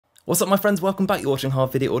What's up my friends, welcome back, you're watching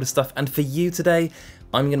Harv Video Order Stuff, and for you today,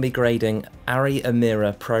 I'm going to be grading ARRI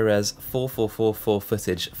Amira ProRes 4444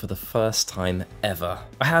 footage for the first time ever.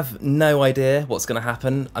 I have no idea what's going to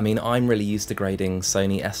happen. I mean, I'm really used to grading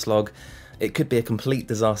Sony S-Log. It could be a complete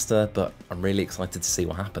disaster, but I'm really excited to see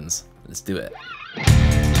what happens. Let's do it.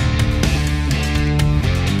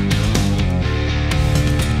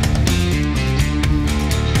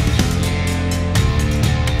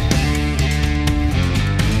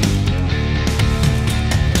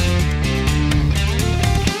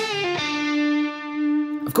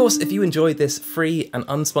 Of course, if you enjoyed this free and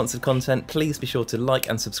unsponsored content, please be sure to like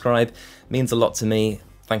and subscribe. It means a lot to me.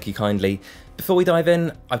 Thank you kindly. Before we dive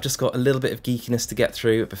in, I've just got a little bit of geekiness to get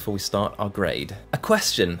through before we start our grade. A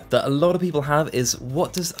question that a lot of people have is,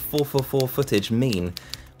 what does 444 footage mean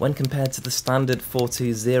when compared to the standard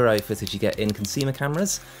 420 footage you get in consumer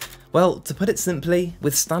cameras? Well, to put it simply,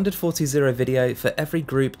 with standard 420 video, for every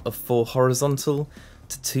group of 4 horizontal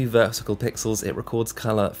to 2 vertical pixels, it records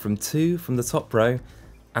colour from 2 from the top row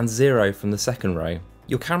and 0 from the second row.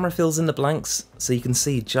 Your camera fills in the blanks so you can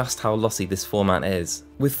see just how lossy this format is.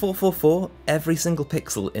 With 444, every single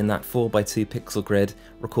pixel in that 4x2 pixel grid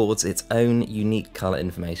records its own unique colour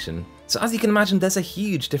information. So as you can imagine, there's a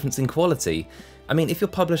huge difference in quality. I mean, if you're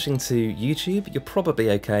publishing to YouTube, you're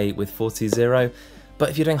probably okay with 420, but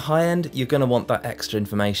if you're doing high-end, you're going to want that extra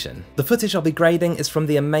information. The footage I'll be grading is from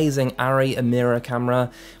the amazing ARRI Amira camera,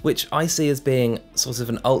 which I see as being sort of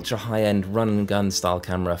an ultra high-end run-and-gun style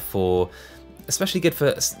camera for, especially good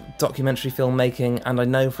for documentary filmmaking, and I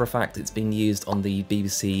know for a fact it's been used on the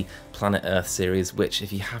BBC Planet Earth series, which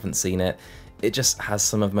if you haven't seen it, it just has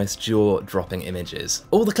some of the most jaw-dropping images.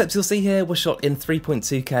 All the clips you'll see here were shot in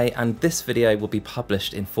 3.2K, and this video will be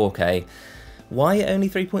published in 4K. Why only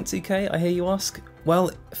 3.2K, I hear you ask?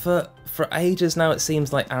 Well, for ages now it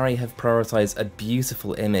seems like ARRI have prioritised a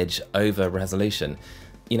beautiful image over resolution.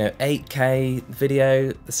 You know, 8K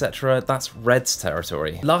video, etc., that's Red's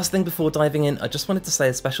territory. Last thing before diving in, I just wanted to say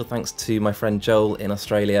a special thanks to my friend Joel in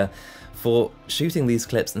Australia for shooting these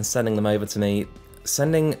clips and sending them over to me.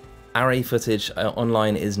 Sending ARRI footage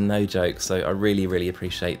online is no joke, so I really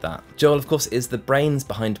appreciate that. Joel, of course, is the brains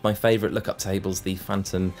behind my favourite lookup tables, the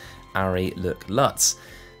Phantom ARRI Look LUTs.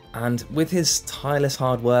 And with his tireless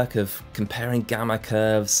hard work of comparing gamma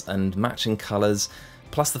curves and matching colours,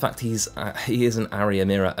 plus the fact he is an ARRI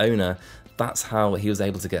Amira owner, that's how he was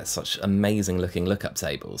able to get such amazing looking lookup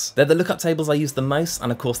tables. They're the lookup tables I use the most,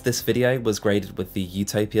 and of course this video was graded with the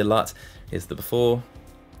Utopia LUT. Here's the before,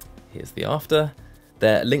 here's the after.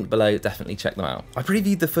 They're linked below, definitely check them out. I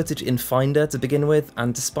previewed the footage in Finder to begin with,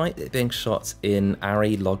 and despite it being shot in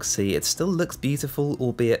ARRI Log C, it still looks beautiful,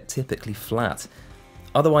 albeit typically flat.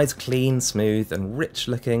 Otherwise clean, smooth and rich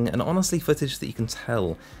looking, and honestly footage that you can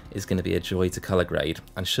tell is going to be a joy to colour grade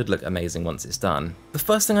and should look amazing once it's done. The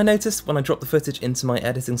first thing I noticed when I dropped the footage into my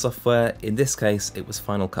editing software, in this case it was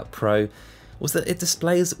Final Cut Pro, was that it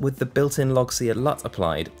displays with the built-in Log C LUT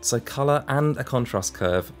applied, so colour and a contrast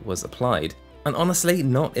curve was applied. And honestly,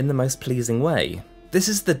 not in the most pleasing way. This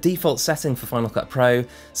is the default setting for Final Cut Pro,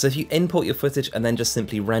 so if you import your footage and then just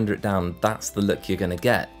simply render it down, that's the look you're going to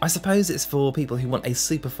get. I suppose it's for people who want a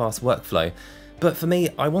super fast workflow, but for me,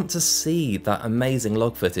 I want to see that amazing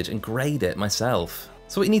log footage and grade it myself.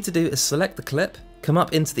 So what you need to do is select the clip, come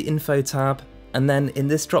up into the Info tab, and then in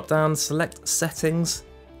this drop down, select Settings,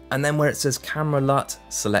 and then where it says Camera LUT,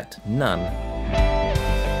 select None.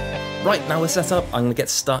 Right, now we're set up, I'm going to get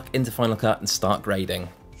stuck into Final Cut and start grading.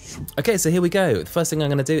 Okay, so here we go. The first thing I'm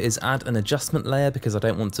going to do is add an adjustment layer because I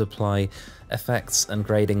don't want to apply effects and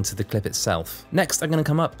grading to the clip itself. Next, I'm going to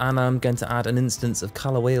come up and I'm going to add an instance of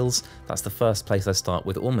color wheels. That's the first place I start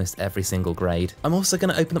with almost every single grade. I'm also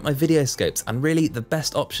going to open up my video scopes, and really the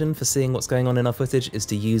best option for seeing what's going on in our footage is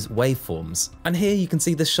to use waveforms. And here you can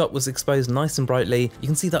see this shot was exposed nice and brightly. You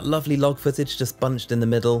can see that lovely log footage just bunched in the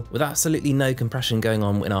middle with absolutely no compression going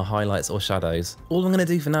on in our highlights or shadows. All I'm going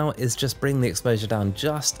to do for now is just bring the exposure down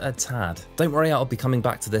just a tad. Don't worry, I'll be coming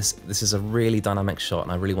back to this. This is a really dynamic shot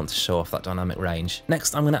and I really want to show off that dynamic range.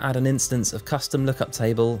 Next, I'm going to add an instance of custom lookup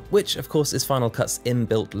table, which of course is Final Cut's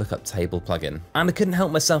inbuilt lookup table plugin. And I couldn't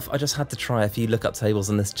help myself, I just had to try a few lookup tables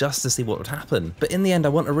on this just to see what would happen. But in the end, I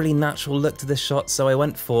want a really natural look to this shot, so I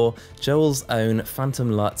went for Joel's own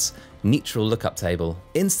Phantom LUT's neutral lookup table.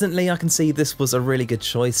 Instantly I can see this was a really good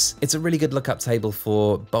choice. It's a really good lookup table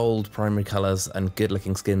for bold primary colours and good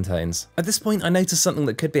looking skin tones. At this point I noticed something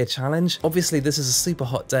that could be a challenge. Obviously this is a super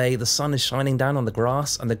hot day, the sun is shining down on the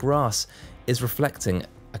grass, and the grass is reflecting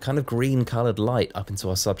a kind of green coloured light up into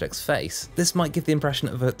our subject's face. This might give the impression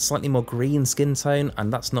of a slightly more green skin tone,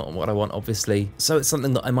 and that's not what I want, obviously, so it's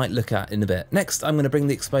something that I might look at in a bit. Next, I'm going to bring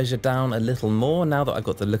the exposure down a little more. Now that I've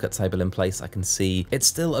got the lookup table in place, I can see it's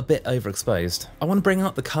still a bit overexposed. I want to bring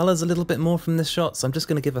out the colours a little bit more from this shot, so I'm just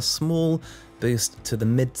going to give a small boost to the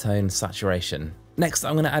mid-tone saturation. Next,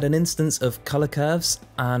 I'm going to add an instance of colour curves,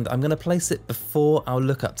 and I'm going to place it before our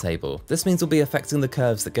lookup table. This means we'll be affecting the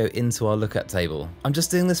curves that go into our lookup table. I'm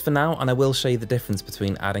just doing this for now, and I will show you the difference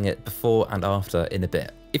between adding it before and after in a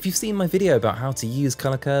bit. If you've seen my video about how to use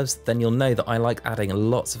colour curves, then you'll know that I like adding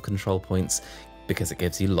lots of control points because it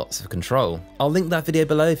gives you lots of control. I'll link that video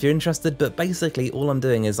below if you're interested, but basically all I'm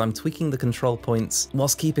doing is I'm tweaking the control points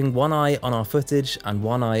whilst keeping one eye on our footage and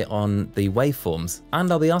one eye on the waveforms.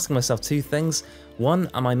 And I'll be asking myself two things. One,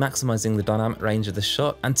 am I maximising the dynamic range of the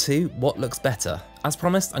shot? And two, what looks better? As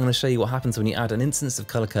promised, I'm going to show you what happens when you add an instance of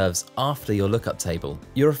colour curves after your lookup table.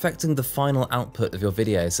 You're affecting the final output of your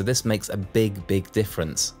video, so this makes a big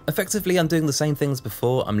difference. Effectively, I'm doing the same things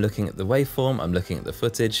before. I'm looking at the waveform, I'm looking at the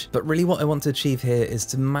footage, but really what I want to achieve here is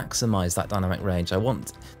to maximise that dynamic range. I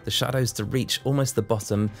want the shadows to reach almost the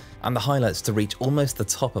bottom and the highlights to reach almost the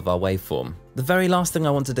top of our waveform. The very last thing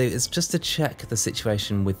I want to do is just to check the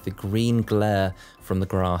situation with the green glare from the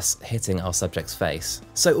grass hitting our subject's face.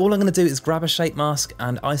 So all I'm going to do is grab a shape mask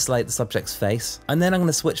and isolate the subject's face, and then I'm going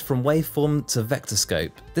to switch from waveform to vector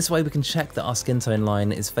scope. This way we can check that our skin tone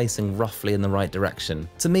line is facing roughly in the right direction.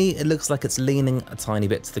 To me, it looks like it's leaning a tiny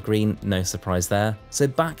bit to the green, no surprise there. So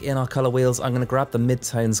back in our colour wheels, I'm going to grab the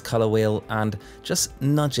mid-tones colour wheel and just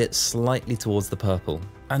nudge it slightly towards the purple.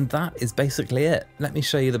 And that is basically it. Let me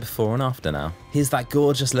show you the before and after now. Here's that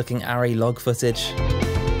gorgeous looking ARRI log footage.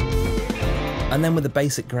 And then with the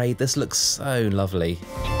basic grade, this looks so lovely.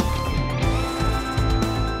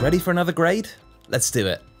 Ready for another grade? Let's do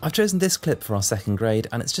it. I've chosen this clip for our second grade,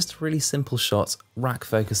 and it's just a really simple shot, rack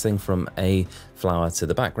focusing from a flower to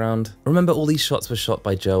the background. Remember, all these shots were shot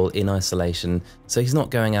by Joel in isolation, so he's not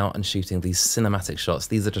going out and shooting these cinematic shots.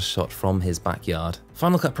 These are just shot from his backyard.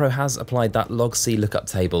 Final Cut Pro has applied that log C lookup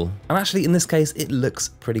table, and actually in this case it looks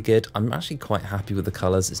pretty good. I'm actually quite happy with the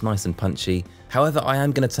colours, it's nice and punchy. However, I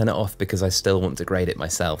am going to turn it off because I still want to grade it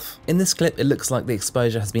myself. In this clip it looks like the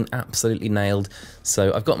exposure has been absolutely nailed,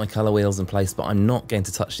 so I've got my colour wheels in place, but I'm not going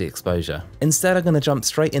to touch the exposure. Instead, I'm going to jump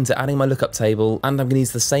straight into adding my lookup table, and I'm going to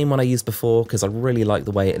use the same one I used before because I really like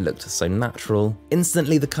the way it looked so natural.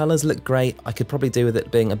 Instantly the colours look great. I could probably do with it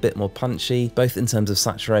being a bit more punchy, both in terms of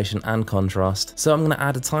saturation and contrast. So I'm going to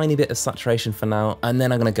add a tiny bit of saturation for now, and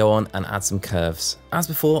then I'm going to go on and add some curves. As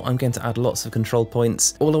before, I'm going to add lots of control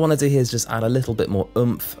points. All I want to do here is just add a little bit more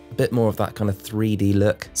oomph, a bit more of that kind of 3D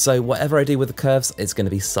look. So whatever I do with the curves, it's going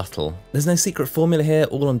to be subtle. There's no secret formula here.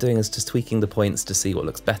 All I'm doing is just tweaking the points to see what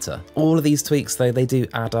looks better. All of these tweaks though, they do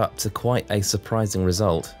add up to quite a surprising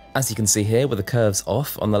result. As you can see here, with the curves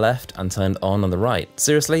off on the left and turned on the right.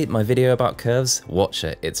 Seriously, my video about curves, watch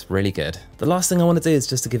it, it's really good. The last thing I want to do is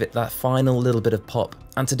just to give it that final little bit of pop.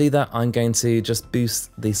 And to do that, I'm going to just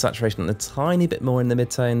boost the saturation a tiny bit more in the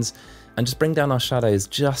midtones and just bring down our shadows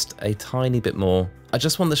just a tiny bit more. I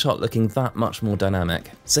just want the shot looking that much more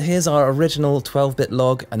dynamic. So here's our original 12-bit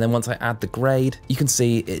log, and then once I add the grade, you can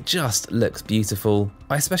see it just looks beautiful.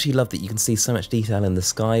 I especially love that you can see so much detail in the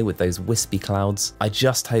sky with those wispy clouds. I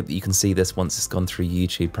just hope that you can see this once it's gone through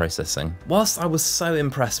YouTube processing. Whilst I was so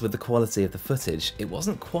impressed with the quality of the footage, it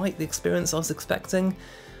wasn't quite the experience I was expecting.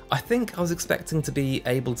 I think I was expecting to be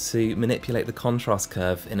able to manipulate the contrast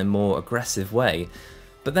curve in a more aggressive way,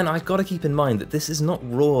 but then I've got to keep in mind that this is not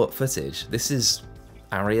raw footage. This is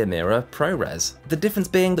ARRI Amira ProRes. The difference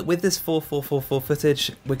being that with this 4444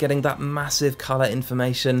 footage, we're getting that massive colour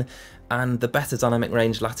information and the better dynamic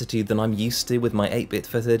range latitude than I'm used to with my 8-bit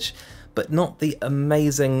footage, but not the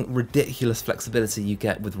amazing, ridiculous flexibility you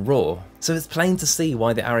get with RAW. So it's plain to see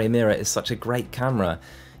why the ARRI Amira is such a great camera.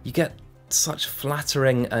 You get such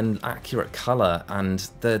flattering and accurate colour, and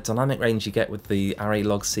the dynamic range you get with the ARRI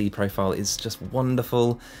Log C profile is just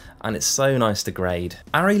wonderful, and it's so nice to grade.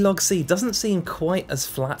 ARRI Log C doesn't seem quite as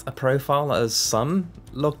flat a profile as some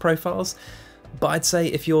log profiles, but I'd say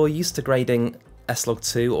if you're used to grading S-Log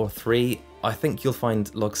 2 or 3, I think you'll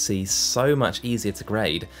find Log C so much easier to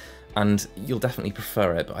grade, and you'll definitely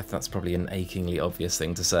prefer it, but I think that's probably an achingly obvious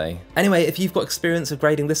thing to say. Anyway, if you've got experience of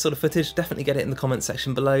grading this sort of footage, definitely get it in the comment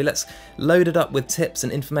section below. Let's load it up with tips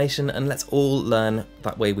and information, and let's all learn.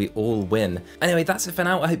 That way we all win. Anyway, that's it for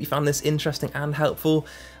now. I hope you found this interesting and helpful.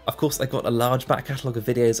 Of course, I've got a large back catalogue of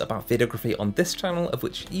videos about videography on this channel, of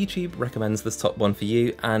which YouTube recommends this top one for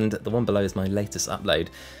you, and the one below is my latest upload.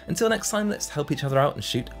 Until next time, let's help each other out and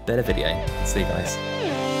shoot better video. See you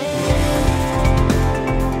guys.